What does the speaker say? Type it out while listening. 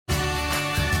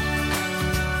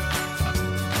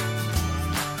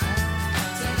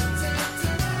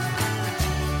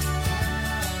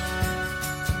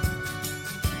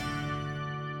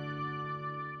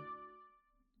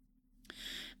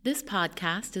This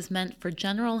podcast is meant for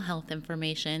general health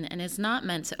information and is not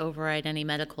meant to override any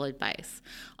medical advice.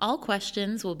 All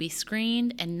questions will be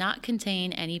screened and not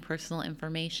contain any personal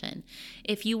information.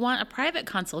 If you want a private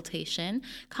consultation,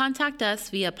 contact us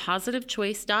via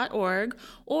positivechoice.org,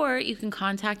 or you can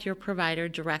contact your provider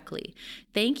directly.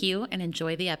 Thank you and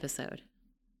enjoy the episode.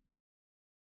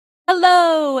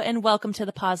 Hello, and welcome to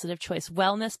the Positive Choice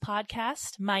Wellness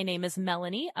Podcast. My name is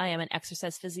Melanie. I am an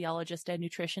exercise physiologist and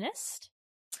nutritionist.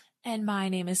 And my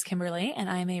name is Kimberly, and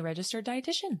I'm a registered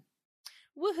dietitian.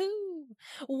 Woohoo!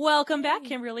 Welcome back,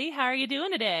 Kimberly. How are you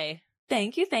doing today?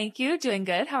 Thank you. Doing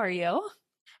good. How are you?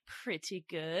 Pretty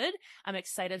good. I'm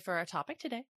excited for our topic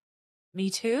today.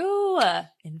 Me too.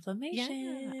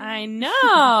 Inflammation. Yeah, I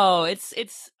know. It's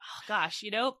oh gosh,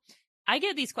 I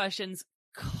get these questions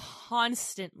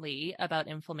constantly about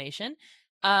inflammation.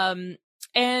 And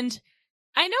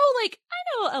I know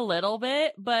a little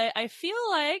bit, but I feel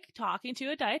like talking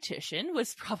to a dietitian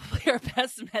was probably our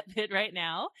best method right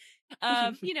now.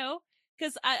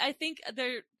 Because I think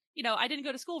I didn't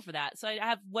go to school for that. So I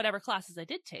have whatever classes I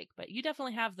did take, but you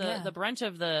definitely have the brunt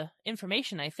of the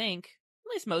information, I think,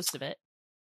 at least most of it.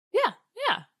 Yeah.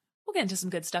 We'll get into some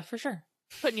good stuff for sure.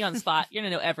 Putting you on the spot. You're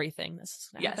going to know everything. This is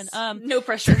going to happen. No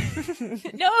pressure.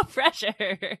 No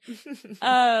pressure.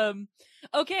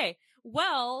 Okay.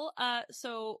 Well,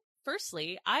 so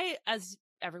firstly, I, as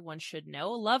everyone should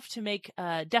know, love to make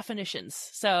definitions.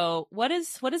 So what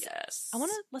is Yes.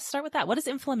 let's start with that. What is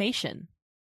inflammation?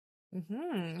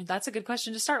 That's a good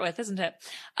question to start with, isn't it?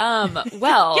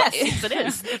 Well, yes, it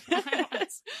is.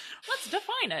 Let's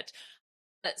define it.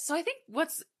 So I think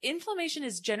inflammation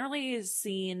is generally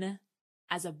seen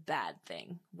as a bad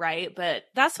thing, right? But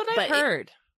that's what I've heard.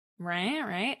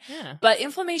 Right. Yeah. But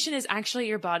inflammation is actually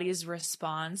your body's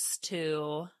response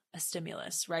to a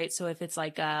stimulus, right? So if it's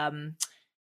like,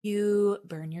 you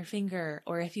burn your finger,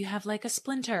 or if you have like a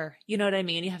splinter, you know what I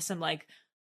mean? You have some like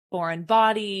foreign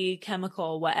body,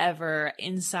 chemical, whatever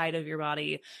inside of your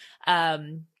body.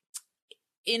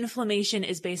 Inflammation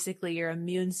is basically your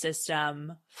immune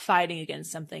system fighting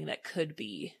against something that could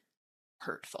be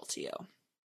hurtful to you.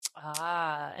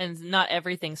 And not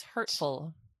everything's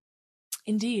hurtful.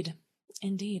 Indeed.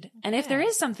 And if there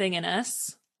is something in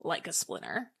us, like a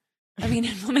splinter, I mean,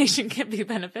 inflammation can be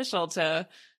beneficial to,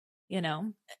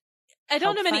 I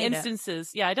don't know many instances.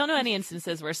 Yeah, I don't know any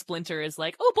instances where splinter is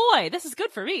like, oh boy, this is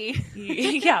good for me.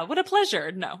 Yeah, what a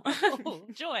pleasure. No. Oh,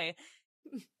 joy.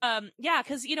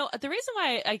 Because, the reason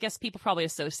why I guess people probably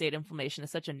associate inflammation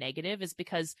as such a negative is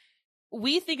because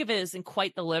we think of it as in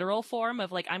quite the literal form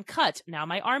of like, I'm cut, now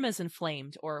my arm is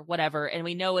inflamed or whatever. And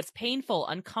we know it's painful,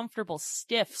 uncomfortable,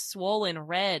 stiff, swollen,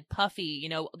 red, puffy.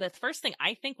 The first thing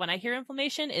I think when I hear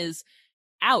inflammation is,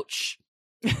 ouch.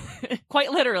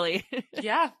 Quite literally.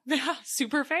 Yeah.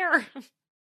 Super fair.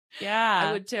 Yeah.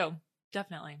 I would too.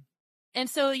 Definitely. And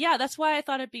so, that's why I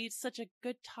thought it'd be such a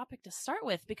good topic to start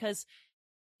with, because,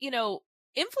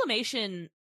 inflammation,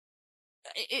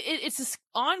 it's this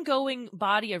ongoing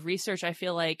body of research. I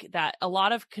feel like that a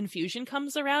lot of confusion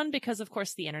comes around because, of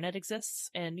course, the internet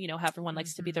exists, and everyone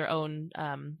likes to be their own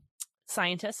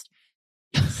scientist.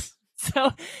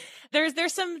 So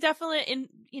there's some definite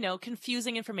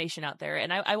confusing information out there,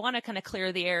 and I want to kind of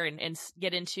clear the air and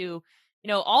get into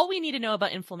all we need to know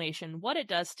about inflammation, what it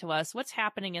does to us, what's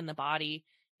happening in the body,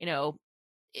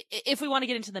 if we want to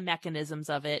get into the mechanisms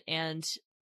of it, and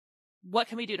what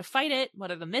can we do to fight it? What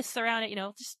are the myths around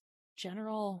it? Just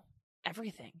general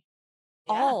everything.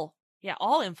 Yeah.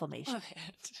 All inflammation. Love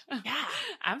it. Yeah,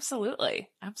 absolutely.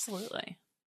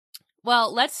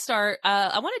 Well, let's start.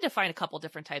 I want to define a couple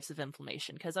different types of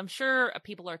inflammation, because I'm sure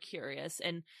people are curious,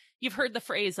 and you've heard the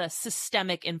phrase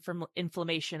systemic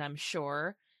inflammation, I'm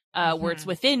sure, where it's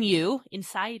within you,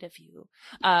 inside of you,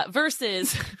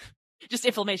 versus just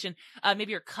inflammation. Maybe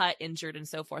you're cut, injured, and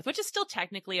so forth, which is still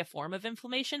technically a form of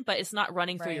inflammation, but it's not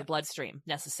running through your bloodstream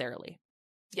necessarily.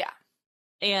 Yeah.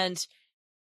 And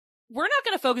we're not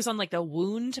going to focus on like the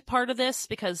wound part of this,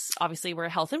 because obviously we're a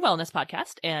health and wellness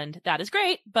podcast, and that is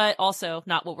great, but also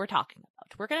not what we're talking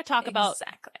about. We're going to talk about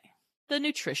the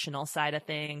nutritional side of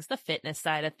things, the fitness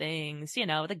side of things,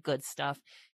 the good stuff.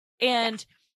 And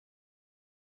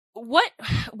what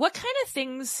kind of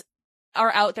things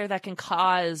are out there that can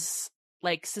cause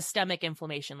like systemic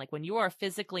inflammation? Like when you are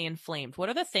physically inflamed, what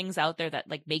are the things out there that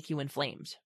like make you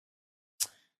inflamed?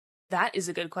 That is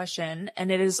a good question. And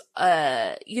it is,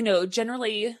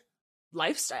 generally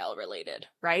lifestyle related,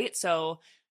 right? So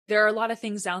there are a lot of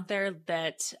things out there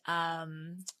that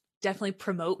definitely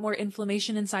promote more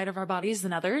inflammation inside of our bodies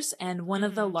than others. And one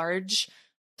of the large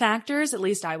factors, at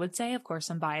least I would say, of course,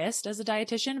 I'm biased as a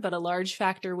dietitian, but a large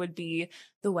factor would be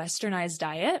the westernized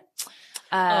diet.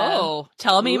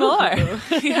 Tell me more.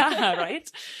 Yeah, right.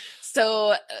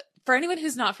 So for anyone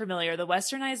who's not familiar, the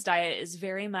westernized diet is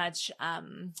very much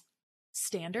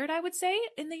standard, I would say,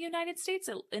 in the United States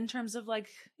in terms of like,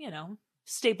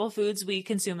 staple foods we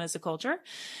consume as a culture.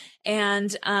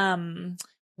 And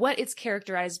what it's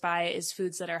characterized by is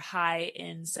foods that are high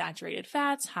in saturated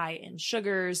fats, high in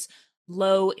sugars,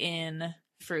 low in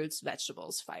fruits,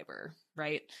 vegetables, fiber,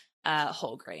 right?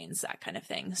 Whole grains, that kind of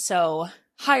thing. So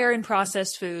higher in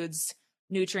processed foods,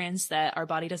 nutrients that our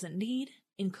body doesn't need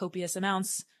in copious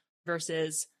amounts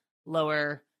versus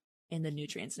lower in the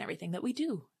nutrients and everything that we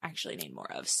do actually need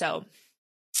more of. So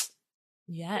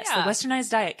yes, the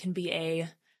westernized diet can be a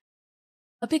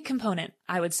big component,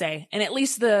 I would say, and at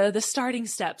least the starting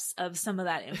steps of some of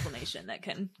that inflammation that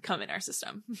can come in our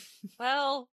system.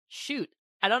 Well, shoot.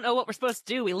 I don't know what we're supposed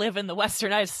to do. We live in the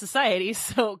westernized society,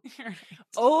 so right.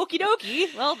 Okie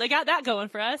dokie. Well, they got that going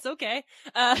for us. Okay.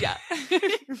 Yeah.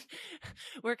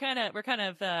 we're kind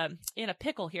of in a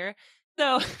pickle here.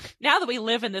 So now that we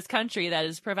live in this country that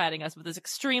is providing us with this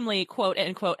extremely quote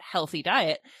unquote healthy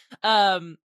diet, are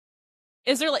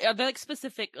there like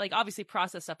specific, like obviously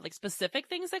processed stuff, like specific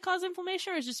things that cause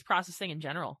inflammation, or is just processing in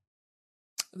general?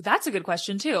 That's a good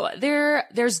question too.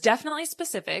 There's definitely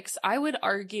specifics. I would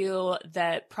argue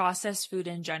that processed food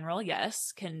in general,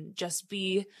 yes, can just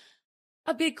be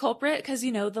a big culprit because,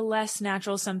 the less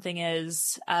natural something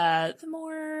is, the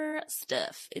more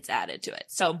stuff it's added to it.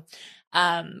 So,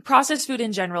 processed food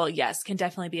in general, yes, can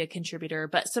definitely be a contributor,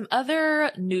 but some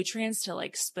other nutrients to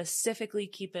like specifically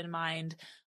keep in mind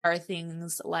are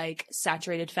things like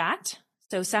saturated fat.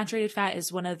 So saturated fat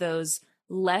is one of those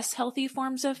less healthy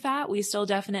forms of fat. We still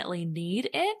definitely need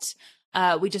it.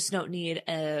 We just don't need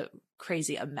a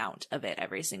crazy amount of it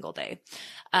every single day.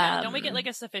 Don't we get like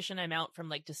a sufficient amount from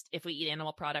like just if we eat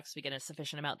animal products, we get a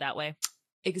sufficient amount that way?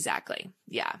 Exactly.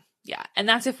 Yeah. Yeah. And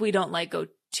that's if we don't like go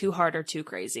too hard or too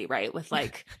crazy, right? With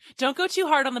like, don't go too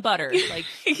hard on the butter. Like,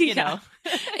 you know,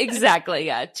 exactly.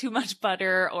 Yeah. Too much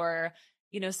butter or,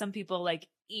 some people like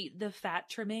eat the fat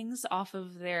trimmings off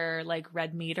of their like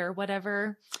red meat or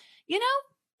whatever.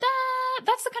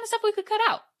 That's the kind of stuff we could cut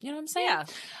out. You know what I'm saying?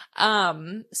 Yeah.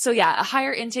 So yeah, a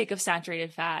higher intake of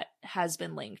saturated fat has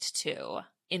been linked to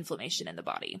inflammation in the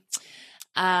body.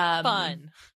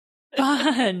 Fun.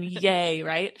 Yay.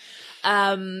 Right.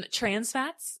 Trans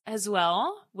fats as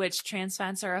well, which trans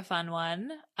fats are a fun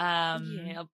one.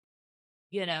 Yeah.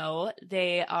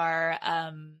 They are,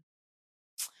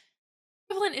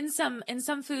 prevalent in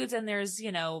some foods, and there's,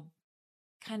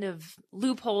 kind of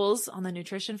loopholes on the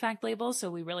nutrition fact label. So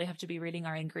we really have to be reading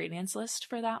our ingredients list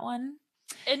for that one.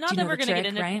 And not that we're going to get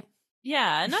into, right?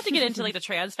 Yeah. Not to get into like the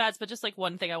trans fats, but just like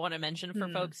one thing I want to mention for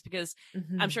folks, because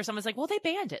I'm sure someone's like, well, they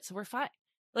banned it, so we're fine.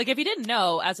 Like if you didn't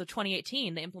know, as of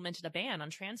 2018, they implemented a ban on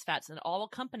trans fats and all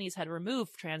companies had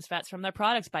removed trans fats from their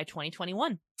products by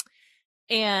 2021.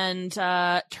 And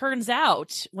turns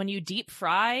out when you deep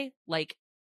fry like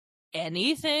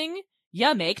anything,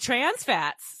 you make trans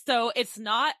fats. So it's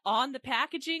not on the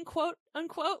packaging, quote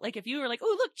unquote. Like if you were like,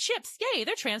 oh, look, chips, yay,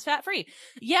 they're trans fat free.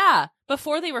 Yeah,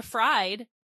 before they were fried.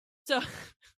 So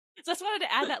I just wanted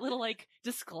to add that little like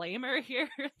disclaimer here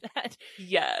that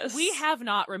yes, we have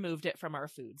not removed it from our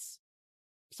foods.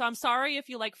 So I'm sorry if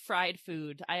you like fried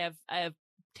food. I have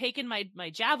taken my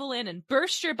javelin and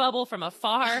burst your bubble from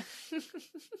afar.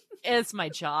 It's my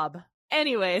job.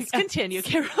 Anyways, continue,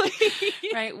 Kimberly.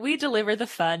 Right. We deliver the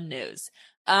fun news.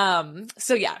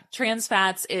 So yeah, trans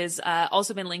fats is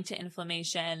also been linked to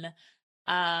inflammation.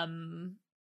 Yeah,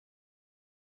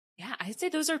 I'd say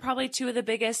those are probably two of the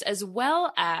biggest, as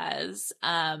well as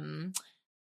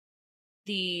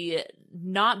the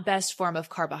not best form of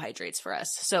carbohydrates for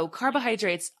us. So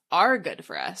carbohydrates are good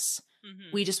for us.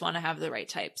 Mm-hmm. We just want to have the right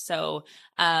type. So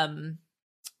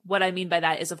what I mean by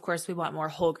that is, of course, we want more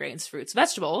whole grains, fruits,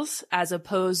 vegetables, as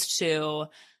opposed to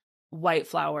white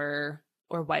flour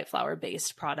or white flour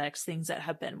based products, things that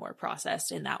have been more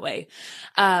processed in that way.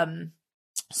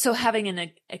 So having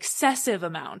an excessive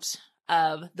amount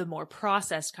of the more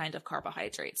processed kind of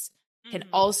carbohydrates can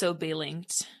also be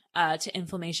linked to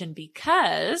inflammation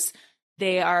because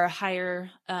they are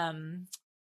higher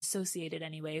associated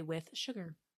anyway with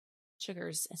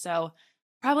sugars. So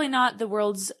probably not the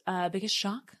world's biggest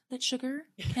shock that sugar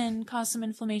can cause some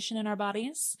inflammation in our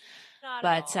bodies,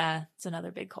 but it's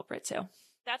another big culprit too.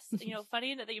 That's,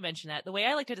 funny that you mentioned that. The way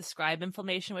I like to describe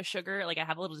inflammation with sugar, like I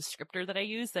have a little descriptor that I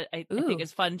use that I think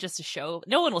is fun just to show.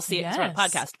 No one will see it because we're on a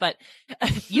podcast, but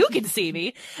you can see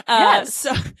me. Yes.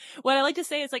 So what I like to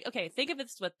say is like, okay, think of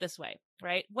it this way,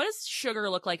 right? What does sugar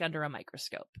look like under a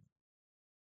microscope?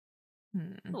 A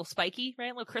little spiky, right?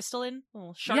 A little crystalline, a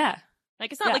little sharp. Yeah.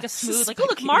 Like, it's not like a smooth, like, oh,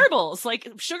 look, marbles.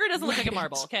 Like, sugar doesn't look like a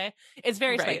marble, okay? It's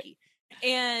very spiky.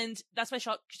 And that's why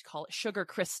I call it sugar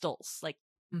crystals. Like,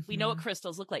 we know what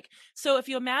crystals look like. So if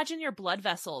you imagine your blood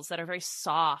vessels that are very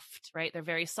soft, right? They're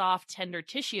very soft, tender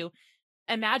tissue.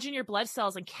 Imagine your blood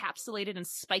cells encapsulated in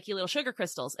spiky little sugar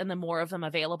crystals. And the more of them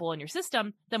available in your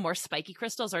system, the more spiky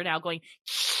crystals are now going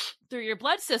through your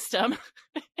blood system.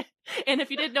 And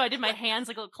if you didn't know, I did my hands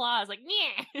like little claws, like,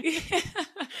 yeah.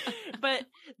 But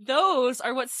those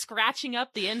are what's scratching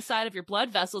up the inside of your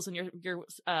blood vessels and your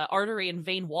artery and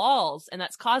vein walls. And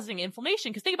that's causing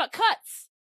inflammation. Because think about cuts.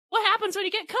 What happens when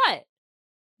you get cut?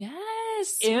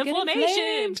 Yes.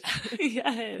 Inflammation. Yes.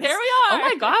 There we are. Oh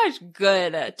my gosh.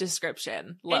 Good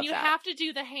description. Love and you that. have to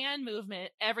do the hand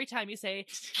movement every time you say.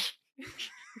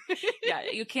 Yeah.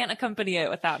 You can't accompany it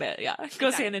without it. Yeah. It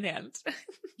goes hand in hand.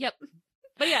 Yep.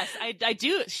 But yes, I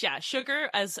do. Yeah. Sugar,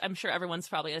 as I'm sure everyone's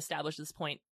probably established at this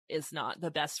point, is not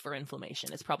the best for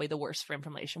inflammation. It's probably the worst for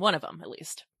inflammation. One of them, at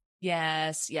least.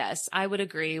 Yes, I would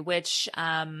agree, which,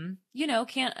 can't,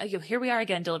 here we are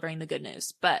again delivering the good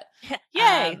news, but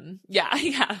yay. Yeah.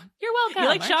 You're welcome. You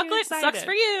like chocolate? Sucks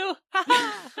for you.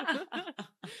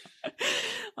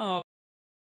 Oh,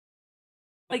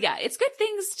 but yeah, it's good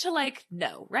things to like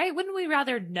know, right? Wouldn't we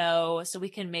rather know so we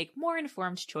can make more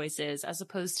informed choices as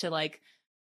opposed to like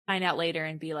find out later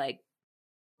and be like,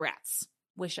 rats,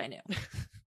 wish I knew.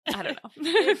 I don't know.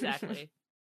 Exactly.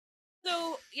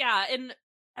 So yeah. And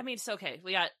I mean, it's okay.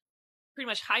 We got pretty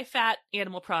much high fat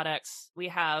animal products. We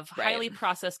have highly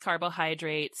processed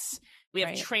carbohydrates. We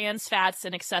have trans fats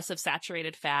and excessive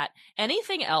saturated fat.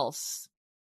 Anything else?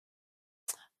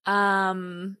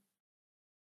 Yeah,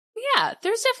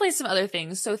 there's definitely some other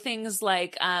things. So things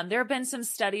like, there have been some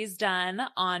studies done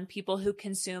on people who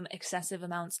consume excessive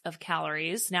amounts of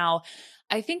calories. Now,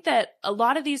 I think that a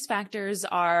lot of these factors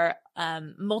are,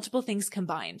 multiple things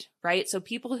combined, right? So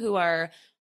people who are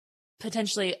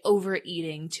potentially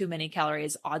overeating too many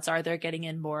calories, odds are they're getting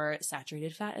in more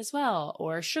saturated fat as well,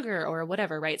 or sugar or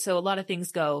whatever, right? So a lot of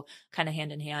things go kind of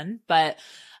hand in hand, but,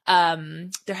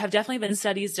 there have definitely been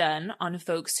studies done on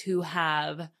folks who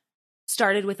have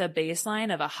started with a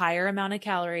baseline of a higher amount of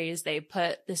calories. They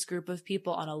put this group of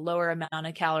people on a lower amount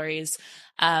of calories,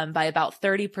 by about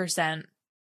 30%.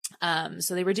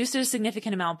 So they reduced it a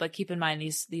significant amount, but keep in mind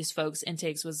these folks'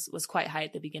 intakes was quite high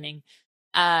at the beginning.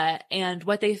 And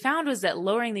what they found was that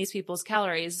lowering these people's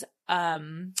calories,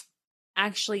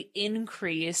 actually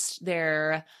increased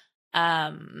their,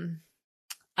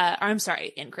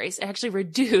 it actually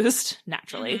reduced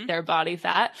naturally their body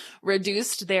fat,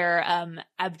 reduced their,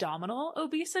 abdominal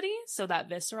obesity. So that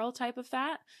visceral type of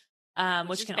fat,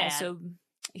 which can also,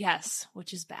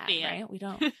 which is bad, right?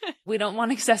 We don't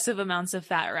want excessive amounts of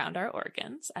fat around our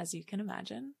organs, as you can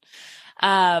imagine.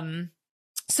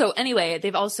 So anyway,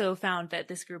 they've also found that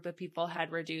this group of people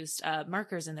had reduced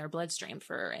markers in their bloodstream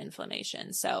for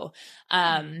inflammation. So,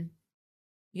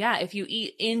 if you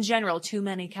eat in general too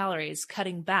many calories,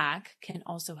 cutting back can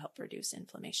also help reduce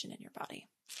inflammation in your body.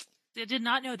 I did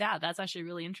not know that. That's actually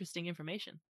really interesting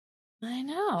information. I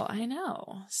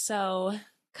know. So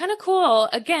kind of cool.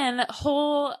 Again,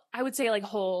 whole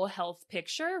health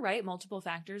picture, right? Multiple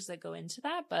factors that go into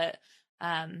that, but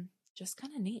just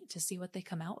kind of neat to see what they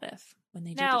come out with when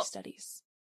they do these studies.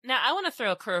 Now, I want to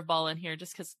throw a curveball in here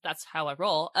just because that's how I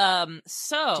roll. Do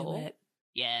it.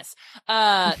 Yes.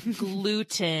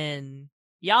 Gluten.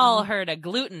 Y'all heard of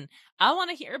gluten. I want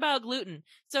to hear about gluten.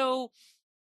 So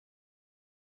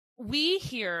we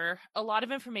hear a lot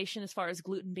of information as far as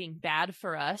gluten being bad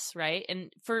for us, right?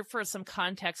 And for some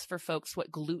context for folks,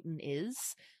 what gluten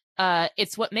is,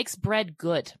 it's what makes bread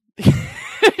good.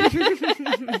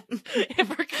 If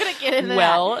we're gonna get into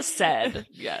well said.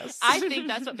 Yes. I think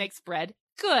that's what makes bread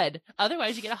good.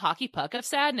 Otherwise you get a hockey puck of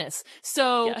sadness.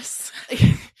 So yes.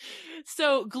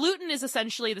 So gluten is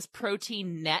essentially this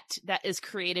protein net that is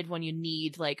created when you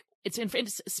need, like, it's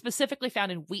specifically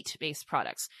found in wheat-based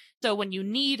products. So when you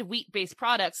need wheat-based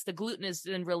products, the gluten is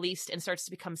then released and starts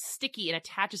to become sticky and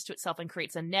attaches to itself and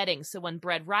creates a netting. So when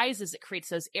bread rises, it creates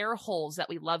those air holes that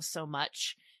we love so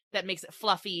much that makes it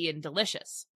fluffy and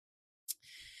delicious.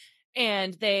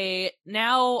 And they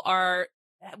now are,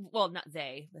 well, not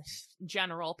they, in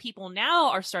general, people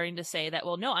now are starting to say that,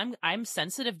 well, no, I'm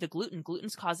sensitive to gluten.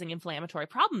 Gluten's causing inflammatory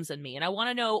problems in me. And I want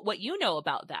to know what you know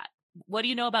about that. what do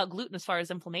you know about gluten as far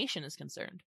as inflammation is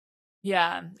concerned?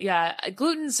 Yeah.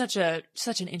 Gluten's such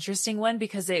an interesting one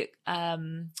because it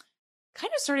kind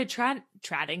of started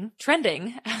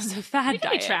trending as a fad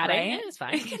diet. Right? Yeah, it's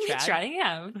fine. It can be trending.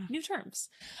 Yeah, new terms.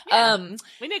 Yeah.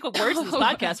 We make up words in this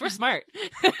podcast. We're smart.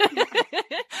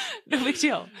 No big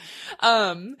deal.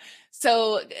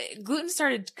 So gluten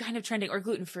started kind of trending, or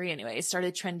gluten-free anyway,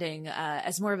 started trending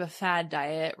as more of a fad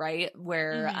diet, right?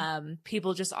 Where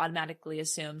people just automatically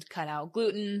assumed cut out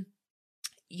gluten.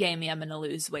 Yay me, I'm going to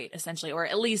lose weight essentially, or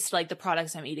at least like the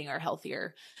products I'm eating are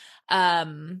healthier.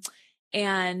 And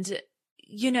the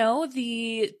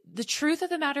truth of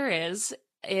the matter is,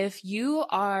 if you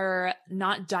are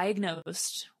not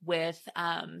diagnosed with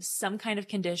some kind of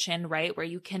condition, right, where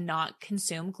you cannot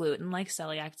consume gluten, like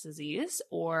celiac disease,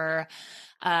 or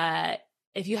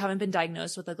if you haven't been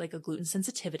diagnosed with like a gluten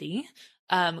sensitivity,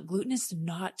 gluten is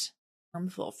not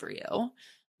harmful for you.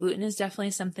 Gluten is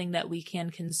definitely something that we can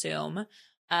consume.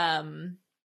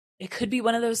 It could be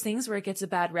one of those things where it gets a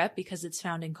bad rep because it's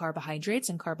found in carbohydrates,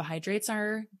 and carbohydrates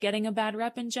are getting a bad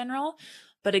rep in general.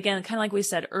 But again, kind of like we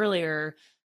said earlier,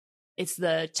 it's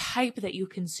the type that you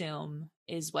consume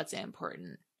is what's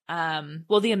important.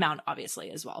 Well, the amount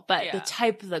obviously as well, but the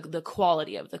type, the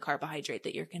quality of the carbohydrate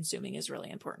that you're consuming is really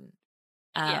important.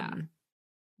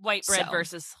 White bread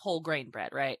versus whole grain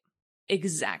bread, right?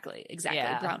 Exactly.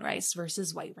 Yeah. Brown rice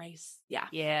versus white rice.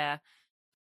 Yeah.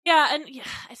 Yeah, and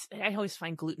I always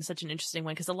find gluten such an interesting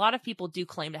one because a lot of people do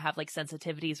claim to have like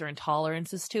sensitivities or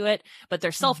intolerances to it, but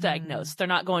they're self-diagnosed. They're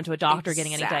not going to a doctor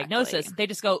getting any diagnosis. They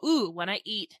just go, ooh, when I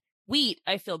eat wheat,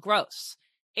 I feel gross.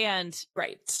 And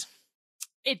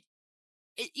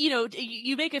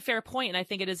you make a fair point, and I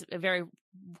think it is a very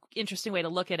interesting way to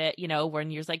look at it,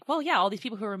 when you're like, well, yeah, all these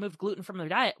people who removed gluten from their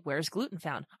diet, where's gluten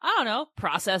found? I don't know,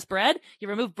 processed bread. You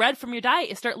remove bread from your diet,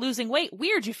 you start losing weight.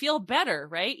 Weird, you feel better,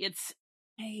 right? It's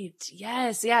right.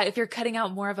 Yes. Yeah. If you're cutting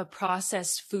out more of a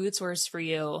processed food source for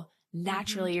you,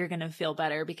 naturally you're going to feel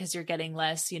better because you're getting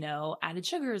less, added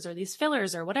sugars or these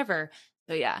fillers or whatever.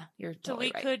 So yeah, you're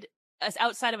totally right. Could, as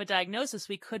outside of a diagnosis,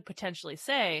 we could potentially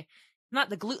say, not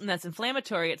the gluten that's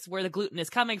inflammatory, it's where the gluten is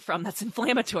coming from that's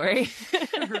inflammatory.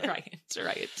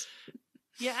 Right.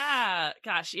 Yeah,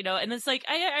 gosh, and it's like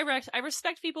I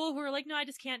respect people who are like, no, I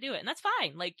just can't do it, and that's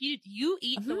fine. Like you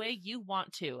eat the way you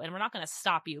want to, and we're not going to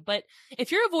stop you. But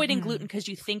if you're avoiding gluten because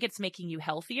you think it's making you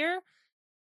healthier,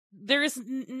 there is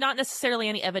not necessarily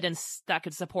any evidence that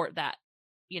could support that.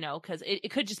 Because it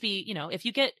could just be, if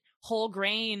you get whole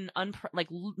grain,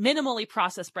 minimally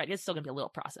processed bread, it's still going to be a little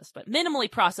processed, but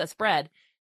minimally processed bread,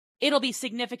 it'll be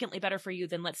significantly better for you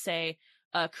than, let's say,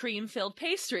 a cream-filled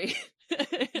pastry.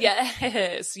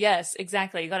 Yes,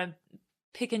 exactly. You got to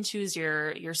pick and choose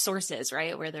your sources,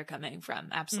 right? Where they're coming from.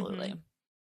 Absolutely.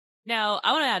 Now,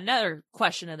 I want to add another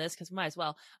question to this because we might as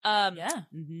well.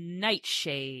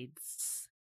 Nightshades.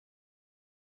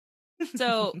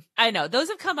 So I know those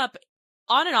have come up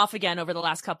on and off again over the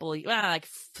last couple, like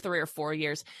 3 or 4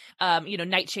 years.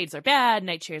 Nightshades are bad.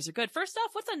 Nightshades are good. First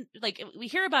off, we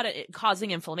hear about it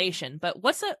causing inflammation, but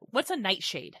what's a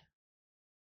nightshade?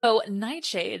 So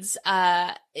nightshades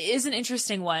is an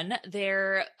interesting one.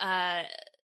 They're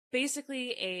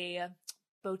basically a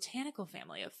botanical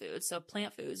family of foods, so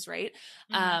plant foods, right?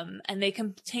 And they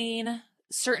contain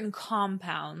certain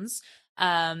compounds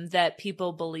that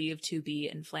people believe to be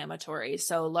inflammatory.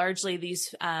 So largely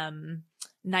these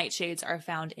nightshades are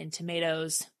found in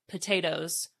tomatoes,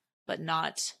 potatoes, but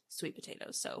not sweet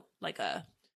potatoes. So like a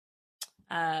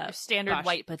standard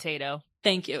white potato.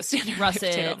 Thank you. Standard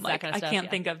russet, potato. That kind of stuff. I can't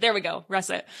think of. There we go.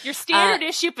 Russet. Your standard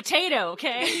issue potato.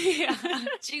 Okay. Yeah.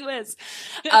 Gee whiz.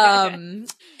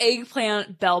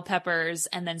 Eggplant, bell peppers,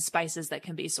 and then spices that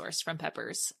can be sourced from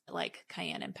peppers like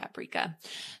cayenne and paprika.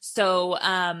 So,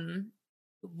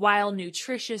 while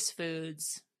nutritious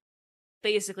foods,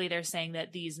 basically they're saying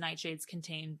that these nightshades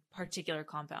contain particular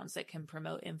compounds that can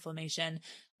promote inflammation.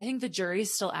 I think the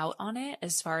jury's still out on it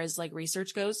as far as like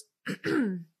research goes.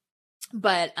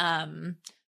 But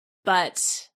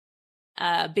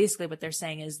basically what they're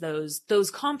saying is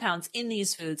those compounds in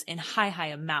these foods in high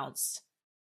amounts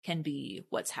can be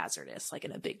what's hazardous, like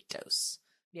in a big dose.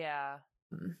 Yeah.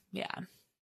 Yeah.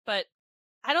 But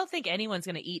I don't think anyone's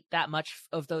going to eat that much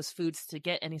of those foods to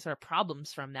get any sort of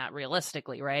problems from that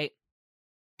realistically, right?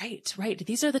 Right.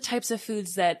 These are the types of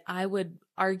foods that I would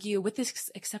argue, with the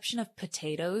exception of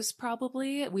potatoes,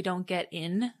 probably we don't get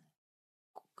in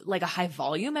like a high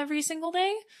volume every single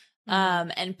day.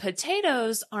 And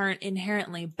potatoes aren't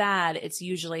inherently bad. It's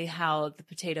usually how the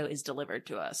potato is delivered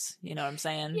to us. You know what I'm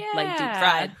saying? Yeah. Like deep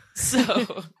fried.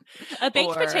 So A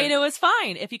baked potato is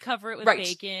fine. If you cover it with Right.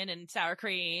 bacon and sour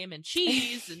cream and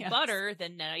cheese and Yes. butter,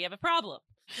 then now you have a problem.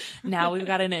 Now we've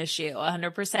got an issue,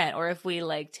 100%. Or if we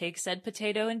like take said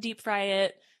potato and deep fry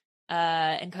it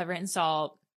and cover it in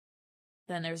salt,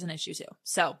 then there's an issue too.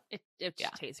 So It Yeah.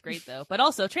 tastes great though. But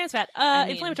also trans fat, I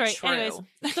mean, inflammatory. true. Anyways,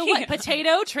 so what? Yeah.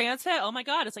 Potato, trans fat? Oh my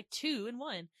God, it's like 2 in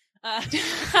 1.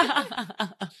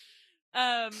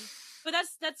 But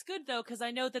that's good though, because I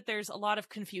know that there's a lot of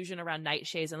confusion around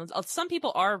nightshades, and some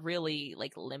people are really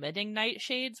like limiting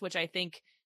nightshades, which I think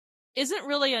isn't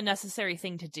really a necessary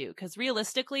thing to do, because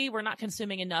realistically, we're not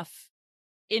consuming enough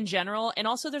in general, and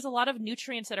also there's a lot of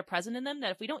nutrients that are present in them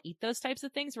that if we don't eat those types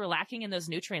of things, we're lacking in those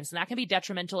nutrients, and that can be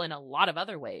detrimental in a lot of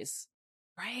other ways.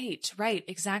 Right,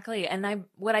 exactly. And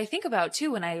what I think about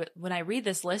too when I read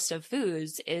this list of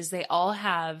foods is they all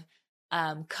have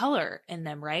color in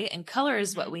them, right? And color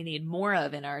is what we need more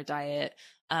of in our diet,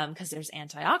 because there's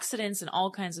antioxidants and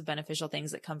all kinds of beneficial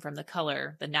things that come from the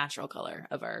color, the natural color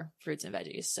of our fruits and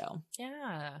veggies. So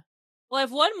Yeah. Well, I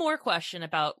have one more question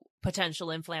about potential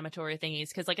inflammatory thingies,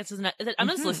 because like I'm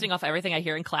just listing off everything I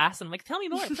hear in class, and I'm like, tell me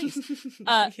more, please.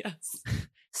 Yes.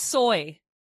 Soy.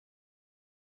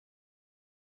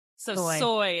 So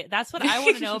soy, that's what I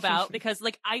want to know about, because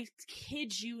like, I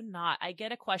kid you not, I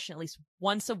get a question at least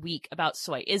once a week about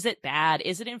soy. Is it bad?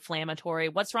 Is it inflammatory?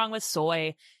 What's wrong with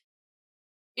soy?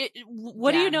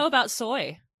 What do you know about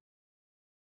soy?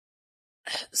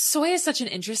 Soy is such an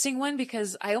interesting one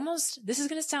because this is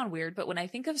going to sound weird, but when I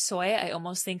think of soy, I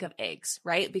almost think of eggs,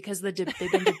 right? Because they've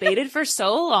been debated for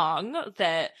so long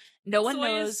that no one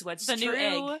knows what's the true.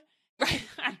 new egg. Right.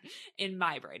 In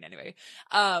my brain anyway.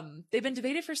 They've been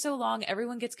debated for so long.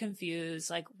 Everyone gets confused.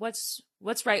 Like what's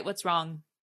right? What's wrong?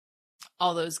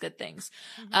 All those good things.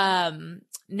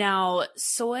 Now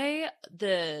soy,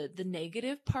 the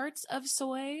negative parts of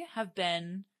soy have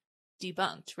been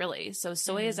debunked, really. So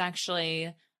soy is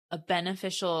actually a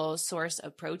beneficial source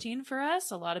of protein for us.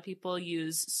 A lot of people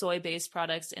use soy-based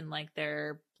products in like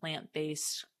their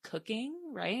plant-based cooking,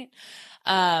 right?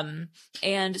 And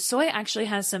soy actually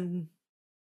has some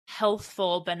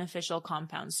healthful, beneficial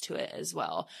compounds to it as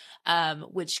well,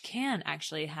 which can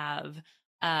actually have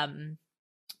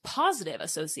positive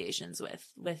associations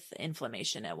with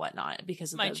inflammation and whatnot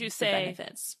because of the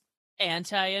benefits.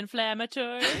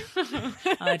 Anti-inflammatory.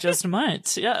 I just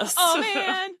might, yes. Oh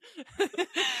man.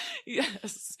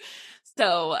 Yes.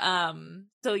 So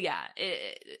yeah,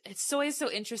 soy is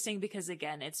so interesting because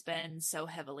again, it's been so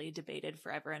heavily debated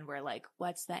forever, and we're like,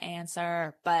 what's the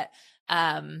answer? But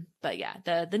yeah,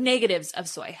 the negatives of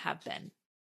soy have been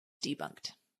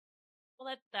debunked.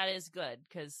 Well, that is good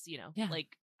because Yeah.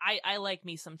 like I like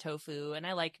me some tofu, and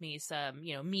I like me some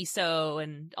miso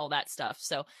and all that stuff.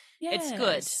 So it's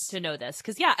good to know this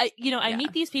because I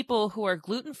meet these people who are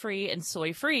gluten free and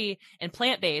soy free and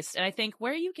plant based, and I think,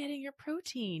 where are you getting your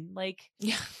protein? Like,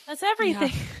 that's everything.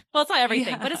 Yeah. Well, it's not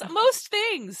everything, but it's most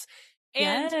things.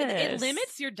 And it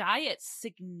limits your diet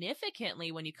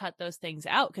significantly when you cut those things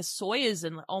out, because soy is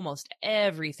in almost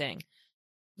everything.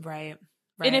 Right.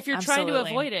 And if you're trying to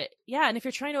avoid it, and if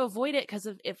you're trying to avoid it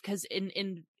because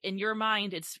in your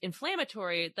mind it's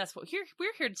inflammatory, that's what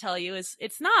we're here to tell you is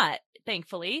it's not,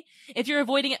 thankfully. If you're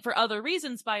avoiding it for other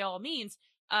reasons, by all means.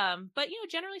 But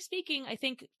generally speaking, I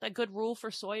think a good rule for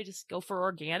soy, just go for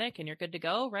organic and you're good to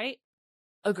go, right?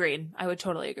 Agreed. I would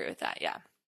totally agree with that. Yeah.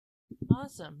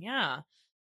 Awesome. Yeah.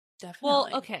 Definitely. Well,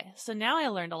 okay. So now I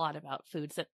learned a lot about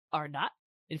foods that are not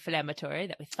inflammatory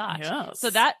that we thought. Yes. So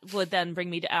that would then bring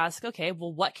me to ask, okay,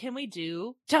 well, what can we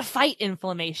do to fight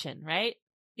inflammation, right?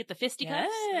 Get the fisticuffs?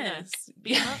 Yes.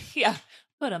 Yeah.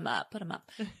 Put them up.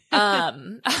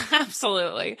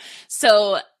 Absolutely.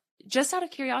 So just out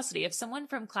of curiosity, if someone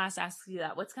from class asks you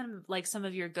that, what's kind of like some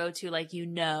of your go-to, like,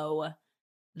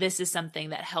 this is something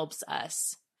that helps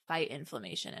us fight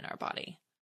inflammation in our body?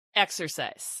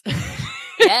 Exercise.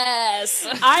 Yes.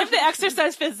 I'm the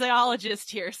exercise physiologist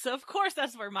here. So of course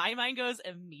that's where my mind goes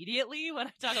immediately when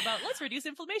I talk about let's reduce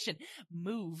inflammation.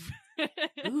 Move.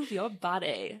 Move your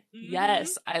body. Mm-hmm.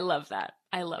 Yes. I love that.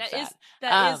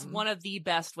 That is one of the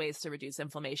best ways to reduce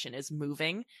inflammation is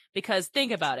moving, because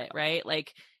think about it, right?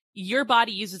 Like your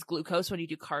body uses glucose when you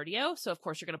do cardio. So of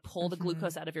course you're going to pull the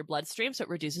glucose out of your bloodstream. So it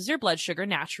reduces your blood sugar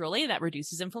naturally. That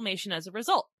reduces inflammation as a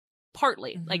result.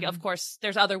 Partly. Like, of course,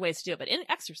 there's other ways to do it, but in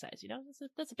exercise,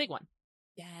 that's a big one.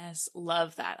 Yes.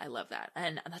 Love that. I love that.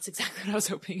 And that's exactly what I was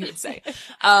hoping you would say.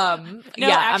 Actually,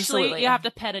 absolutely. You have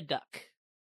to pet a duck.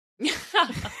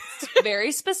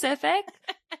 Very specific.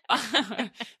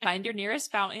 Find your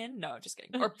nearest fountain. No, just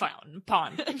kidding. Or fountain,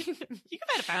 pond. You can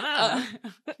find a fountain. I don't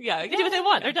know. Yeah, They can do what they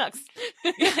want. They're ducks.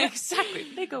 Yeah, exactly.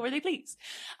 They go where they please.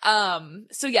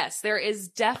 So yes, there is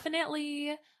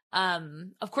definitely,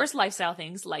 of course, lifestyle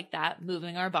things like that,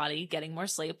 moving our body, getting more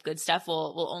sleep, good stuff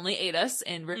will only aid us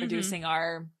in reducing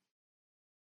our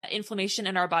inflammation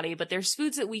in our body. But there's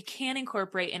foods that we can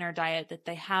incorporate in our diet that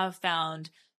they have found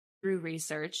through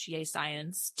research, yay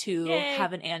science, to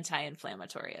have an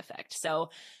anti-inflammatory effect. So,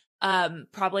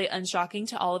 probably unshocking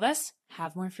to all of us,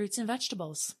 have more fruits and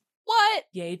vegetables. What?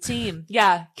 Yay team.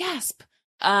 Yeah. Gasp.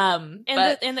 For a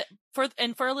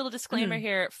little disclaimer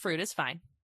here, fruit is fine.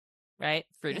 Right?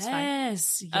 Fruit is fine.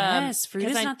 Yes. Fruit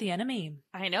is not the enemy.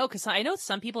 I know, because I know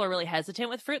some people are really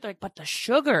hesitant with fruit. They're like, but the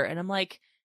sugar. And I'm like,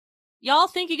 y'all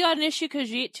think you got an issue because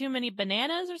you eat too many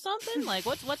bananas or something? Like,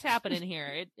 what's happening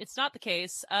here? It's not the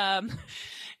case.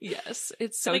 Yes,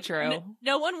 it's so true.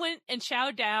 No one went and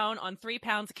chowed down on 3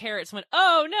 pounds of carrots and went,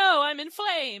 oh no, I'm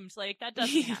inflamed. Like, that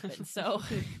doesn't happen. So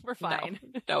we're fine.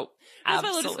 No, That's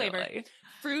my little disclaimer.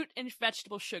 Fruit and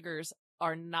vegetable sugars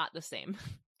are not the same.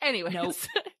 Anyways.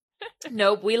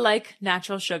 Nope. We like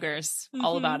natural sugars.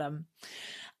 All about them.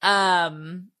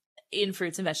 In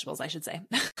fruits and vegetables, I should say.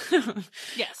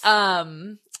 Yes.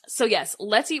 So yes,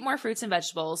 let's eat more fruits and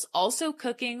vegetables. Also,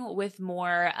 cooking with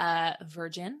more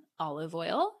virgin olive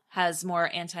oil has more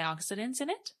antioxidants in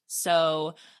it.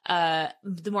 So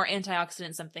the more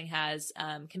antioxidants something has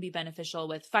can be beneficial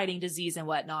with fighting disease and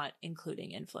whatnot,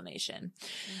 including inflammation.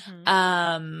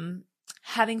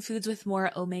 Having foods with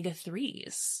more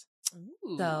omega-3s.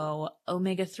 Ooh. So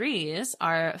omega-3s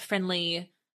are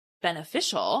friendly,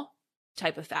 beneficial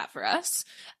type of fat for us,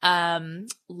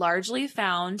 largely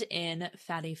found in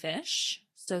fatty fish.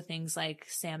 So things like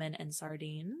salmon and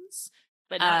sardines.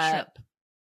 But not shrimp.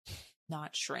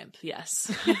 Not shrimp,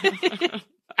 yes.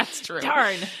 That's true.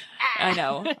 Darn. I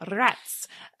know. Rats.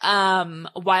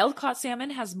 Wild caught salmon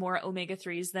has more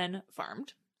omega-3s than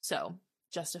farmed. So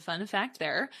just a fun fact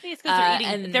there. It's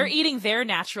because they're eating their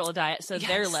natural diet, so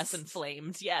they're Yes. less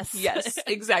inflamed. Yes. Yes,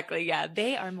 exactly. Yeah.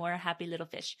 They are more happy little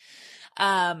fish.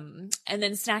 And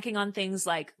then snacking on things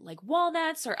like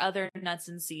walnuts or other nuts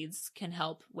and seeds can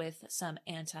help with some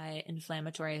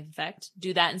anti-inflammatory effect.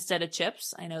 Do that instead of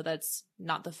chips. I know that's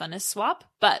not the funnest swap,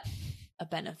 but a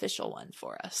beneficial one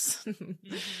for us.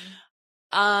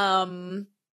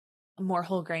 More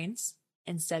whole grains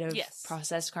instead of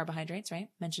processed carbohydrates, right?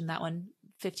 Mentioned that one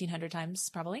 1,500 times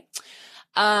probably.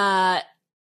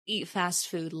 Eat fast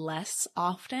food less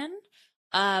often.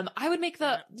 I would make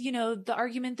the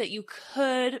argument that you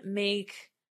could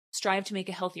strive to make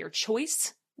a healthier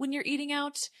choice when you're eating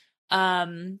out,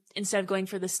 instead of going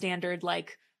for the standard,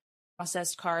 like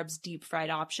processed carbs, deep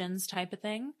fried options type of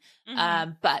thing.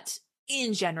 But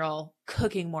in general,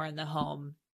 cooking more in the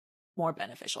home, more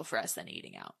beneficial for us than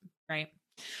eating out. Right.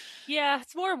 Yeah,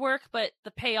 it's more work, but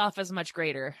the payoff is much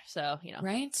greater. So,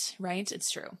 Right.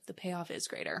 It's true. The payoff is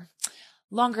greater.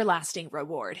 Longer lasting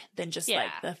reward than just like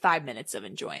the 5 minutes of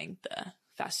enjoying the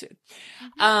fast food.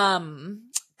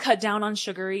 Cut down on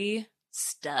sugary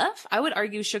stuff. I would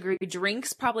argue sugary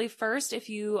drinks probably first if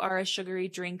you are a sugary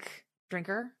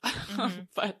drinker,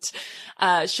 but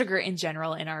sugar in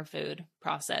general in our food,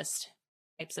 processed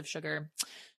types of sugar.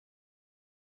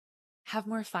 Have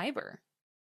more fiber.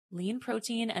 Lean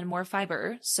protein and more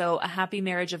fiber. So a happy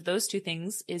marriage of those two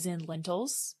things is in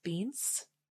lentils, beans,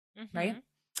 right?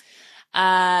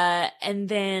 And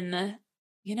then,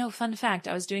 fun fact,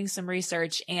 I was doing some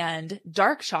research and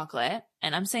dark chocolate,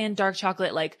 and I'm saying dark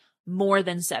chocolate, like more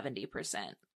than 70%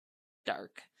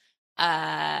 dark,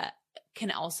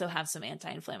 can also have some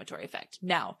anti-inflammatory effect.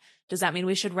 Now, does that mean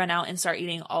we should run out and start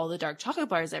eating all the dark chocolate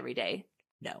bars every day?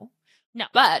 No.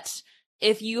 But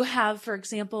if you have, for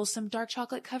example, some dark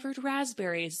chocolate covered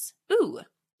raspberries,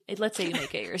 let's say you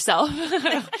make it yourself. What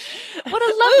a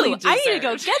lovely dessert. I need to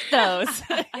go get those.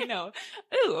 I know.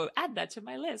 Add that to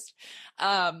my list.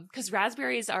 'Cause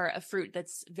raspberries are a fruit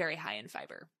that's very high in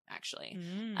fiber, actually.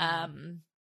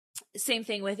 Same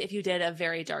thing with if you did a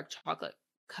very dark chocolate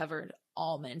covered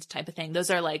almond type of thing. Those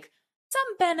are like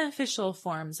some beneficial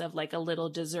forms of like a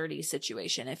little desserty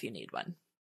situation if you need one.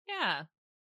 Yeah.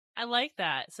 I like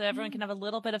that. So everyone can have a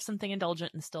little bit of something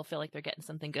indulgent and still feel like they're getting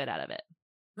something good out of it.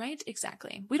 Right?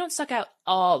 Exactly. We don't suck out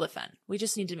all the fun. We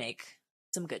just need to make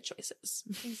some good choices.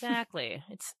 Exactly.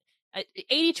 It's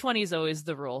 80-20 is always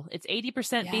the rule. It's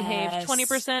 80% behave,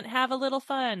 20% have a little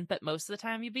fun, but most of the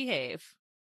time you behave.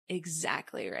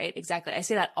 Exactly. Right. Exactly. I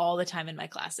say that all the time in my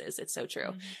classes. It's so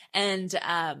true. And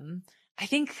I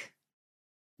think,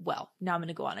 now I'm going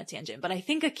to go on a tangent, but I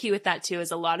think a key with that too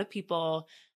is a lot of people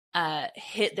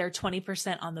hit their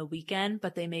 20% on the weekend,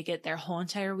 but they make it their whole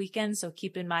entire weekend. So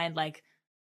keep in mind, like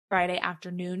Friday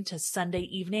afternoon to Sunday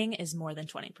evening is more than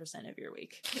 20% of your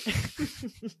week.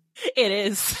 It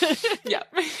is. Yeah.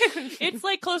 It's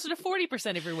like closer to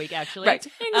 40% of your week, actually. Right.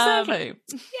 Exactly.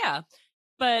 Yeah.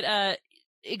 But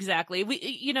exactly. We,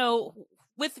 you know,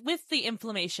 with the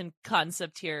inflammation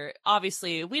concept here,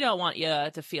 obviously we don't want you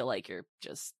to feel like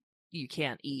you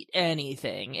can't eat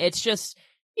anything. It's just,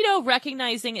 you know,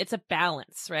 recognizing it's a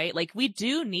balance, right? Like we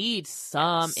do need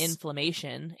some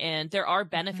inflammation, and there are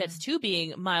benefits to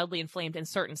being mildly inflamed in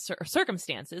certain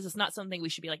circumstances. It's not something we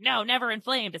should be like, no, never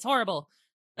inflamed. It's horrible.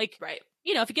 Like, Right.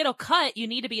 You know, if you get a cut, you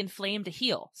need to be inflamed to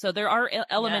heal. So there are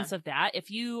elements of that.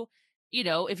 If you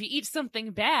eat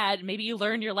something bad, maybe you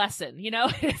learn your lesson, you know,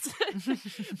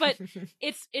 but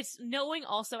it's knowing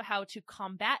also how to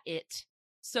combat it.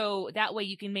 So that way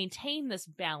you can maintain this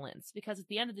balance, because at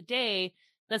the end of the day,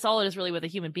 that's all it is really with a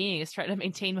human being, is trying to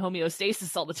maintain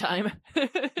homeostasis all the time.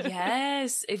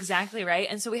 Yes, exactly. Right.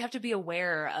 And so we have to be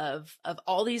aware of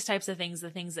all these types of things, the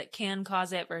things that can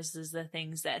cause it versus the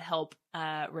things that help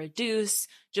reduce,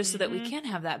 just so that we can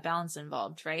have that balance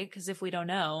involved. Right. Because if we don't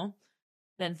know,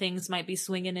 then things might be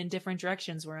swinging in different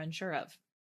directions we're unsure of.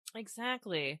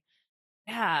 Exactly.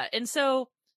 Yeah. And so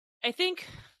I think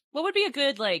what would be a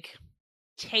good like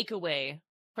takeaway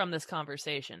from this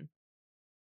conversation?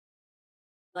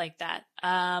 Like that.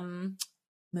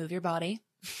 Move your body.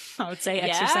 I would say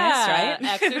exercise, right?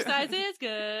 Exercise is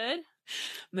good.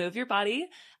 Move your body.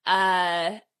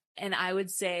 And I would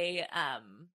say,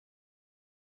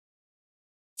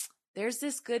 there's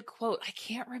this good quote. I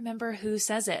can't remember who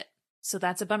says it, so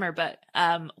that's a bummer, but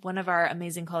one of our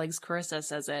amazing colleagues, Carissa,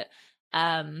 says it.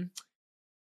 Oh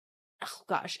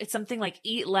gosh, it's something like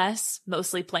eat less,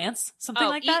 mostly plants, something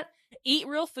like that. Eat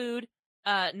real food,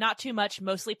 not too much,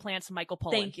 mostly plants. Michael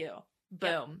Pollan. Thank you.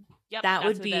 Boom. Yep, that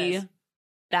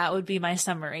would be my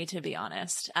summary, to be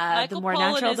honest. The more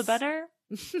Pollan natural, the better.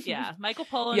 Yeah, Michael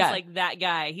Pollan's like that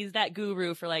guy. He's that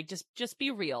guru for like just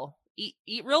be real.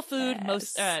 Eat real food.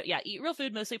 Yes. Eat real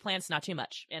food, mostly plants, not too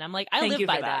much. And I'm like, I Thank live you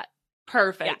by for that.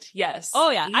 Perfect. Yeah. Yes. Oh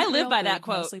yeah, Eat I live real by food, that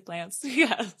quote. Mostly plants.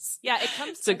 Yes. Yeah,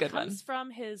 It's a good one.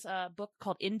 From his book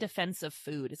called In Defense of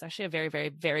Food. It's actually a very, very,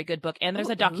 very good book, and there's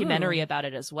a documentary about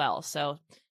it as well. So,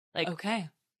 like, okay,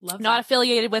 love. Not that.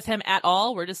 affiliated with him at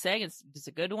all. We're just saying it's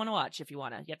a good one to watch if you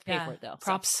want to. You have to pay for it though.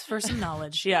 Props for some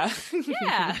knowledge. Yeah.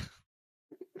 Yeah.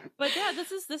 But yeah,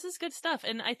 this is good stuff,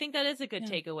 and I think that is a good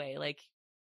takeaway. Like,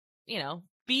 you know,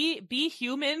 be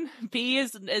human, be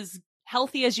as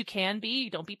healthy as you can be.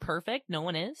 Don't be perfect. No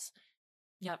one is.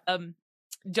 Yep.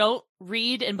 Don't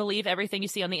read and believe everything you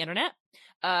see on the internet.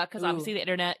 Because obviously the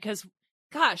internet, because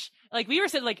gosh, like we were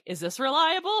saying, like, is this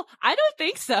reliable? I don't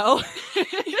think so.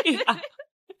 Yeah.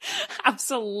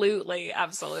 Absolutely.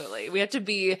 We have to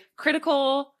be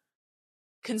critical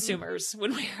consumers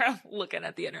when we are looking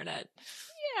at the internet.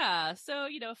 Yeah. So,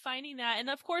 you know, finding that. And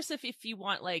of course, if you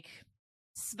want like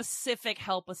specific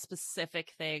help with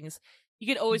specific things, you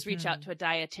can always reach out to a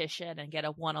dietitian and get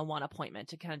a one-on-one appointment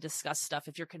to kind of discuss stuff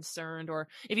if you're concerned, or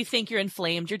if you think you're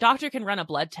inflamed. Your doctor can run a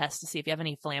blood test to see if you have any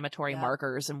inflammatory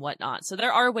markers and whatnot. So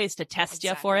there are ways to test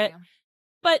you for it.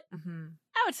 But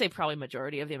I would say probably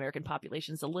majority of the American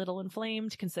population is a little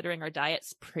inflamed, considering our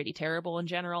diet's pretty terrible in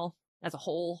general as a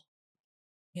whole.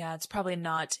 Yeah, it's probably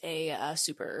not a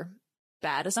super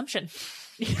bad assumption,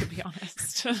 to be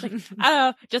honest. I don't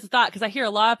know, just a thought, because I hear a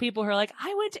lot of people who are like,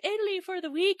 I went to Italy for the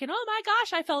week and oh my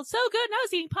gosh, I felt so good and I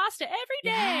was eating pasta every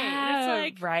day. And it's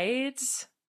like, right?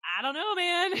 I don't know,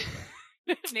 man.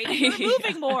 Maybe you're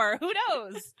moving more. Who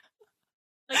knows?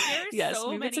 Like, there's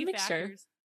so many factors.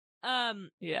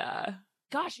 Yeah.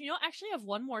 Gosh, you know, actually I have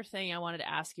one more thing I wanted to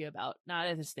ask you about. Now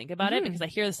that I just think about it, because I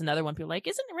hear this another one. People are like,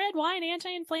 isn't red wine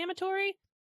anti-inflammatory?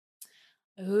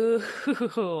 Ooh,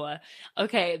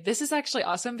 okay. This is actually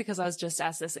awesome, because I was just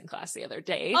asked this in class the other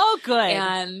day. Oh, good.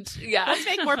 And yeah, let's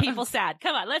make more people sad.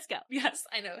 Come on, let's go. Yes,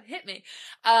 I know. Hit me.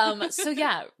 So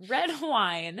yeah, red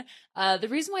wine. The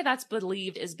reason why that's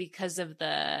believed is because of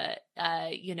the,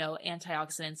 you know,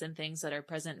 antioxidants and things that are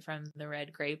present from the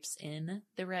red grapes in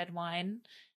the red wine.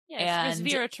 Yes, and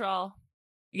resveratrol.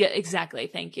 Yeah, exactly.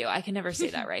 Thank you. I can never say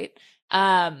that right.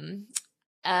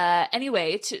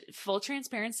 Anyway, to full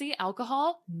transparency,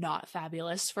 alcohol, not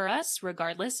fabulous for us,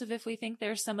 regardless of if we think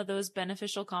there's some of those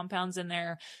beneficial compounds in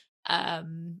there.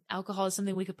 Alcohol is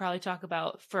something we could probably talk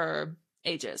about for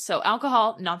ages. So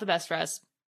alcohol, not the best for us.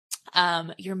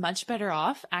 You're much better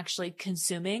off actually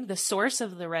consuming the source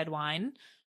of the red wine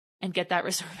and get that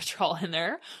resveratrol in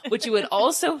there, which you would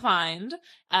also find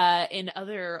in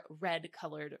other red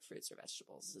colored fruits or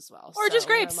vegetables as well. Or just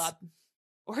grapes.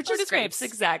 Or just grapes.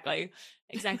 Exactly.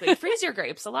 Freeze your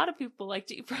grapes. A lot of people like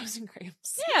to eat frozen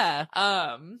grapes. Yeah.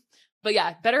 But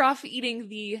yeah, better off eating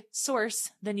the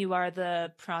source than you are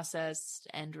the processed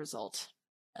end result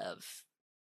of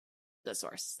the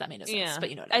source. That made no sense,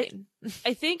 but you know what I mean.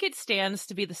 I think it stands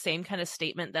to be the same kind of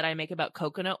statement that I make about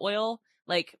coconut oil.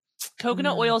 Like,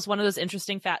 coconut oil is one of those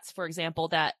interesting fats, for example,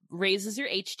 that raises your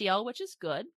HDL, which is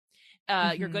good.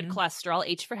 Your good cholesterol,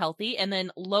 H for healthy, and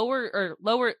then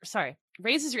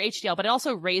raises your HDL, but it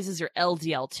also raises your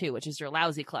LDL too, which is your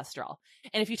lousy cholesterol.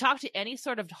 And if you talk to any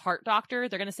sort of heart doctor,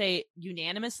 they're going to say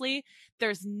unanimously,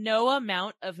 there's no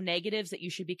amount of negatives that you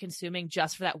should be consuming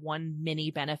just for that one mini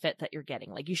benefit that you're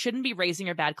getting. Like, you shouldn't be raising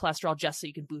your bad cholesterol just so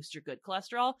you can boost your good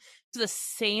cholesterol. So the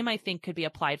same, I think, could be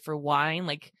applied for wine.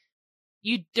 Like,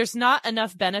 there's not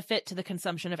enough benefit to the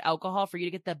consumption of alcohol for you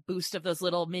to get the boost of those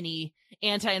little mini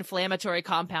anti-inflammatory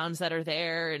compounds that are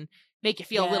there and make you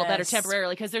feel a little better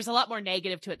temporarily, because there's a lot more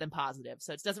negative to it than positive.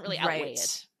 So it doesn't really outweigh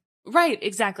it. Right.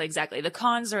 Exactly. The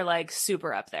cons are like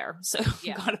super up there. So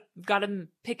gotta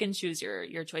pick and choose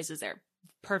your choices there.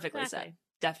 Perfectly said.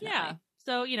 Definitely. Yeah.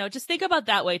 So, just think about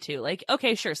that way too. Like,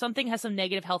 okay, sure, something has some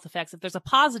negative health effects. If there's a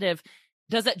positive,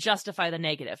 does it justify the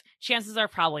negative? Chances are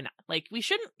probably not. Like, we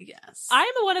shouldn't. Yes.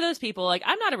 I'm one of those people, like,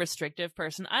 I'm not a restrictive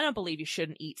person. I don't believe you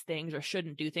shouldn't eat things or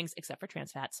shouldn't do things, except for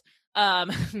trans fats. I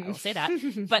will say that.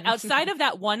 But outside of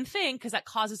that one thing, because that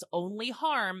causes only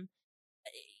harm,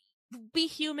 be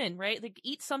human, right? Like,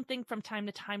 eat something from time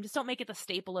to time. Just don't make it the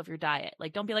staple of your diet.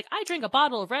 Like, don't be like, I drink a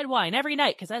bottle of red wine every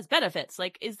night because it has benefits.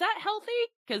 Like, is that healthy?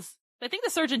 Because I think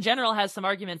the Surgeon General has some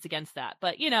arguments against that,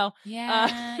 but yeah,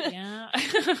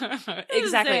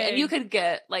 exactly. And you could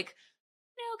get like,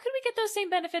 could we get those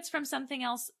same benefits from something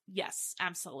else? Yes,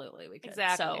 absolutely, we could.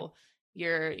 Exactly. So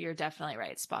you're definitely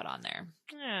right, spot on there.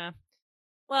 Yeah.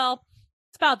 Well,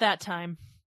 it's about that time.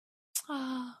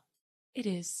 It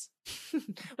is.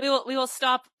 We will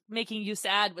stop making you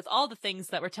sad with all the things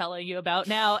that we're telling you about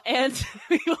now, and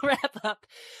we will wrap up.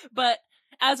 But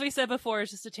as we said before,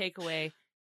 it's just a takeaway.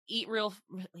 Eat real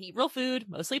food,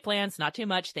 mostly plants, not too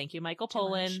much. Thank you, Michael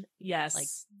Pollan. Yes. Like,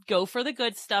 go for the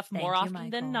good stuff more often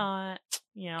than not.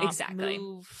 Exactly.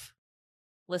 Move.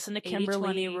 Listen to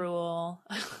Kimberly. 80-20 rule.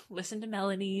 Listen to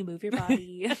Melanie. Move your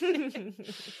body.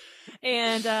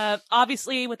 And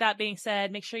obviously, with that being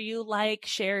said, make sure you like,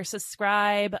 share,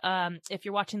 subscribe. If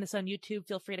you're watching this on YouTube,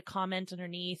 feel free to comment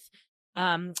underneath.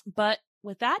 But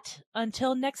with that,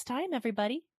 until next time,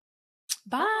 everybody.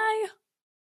 Bye.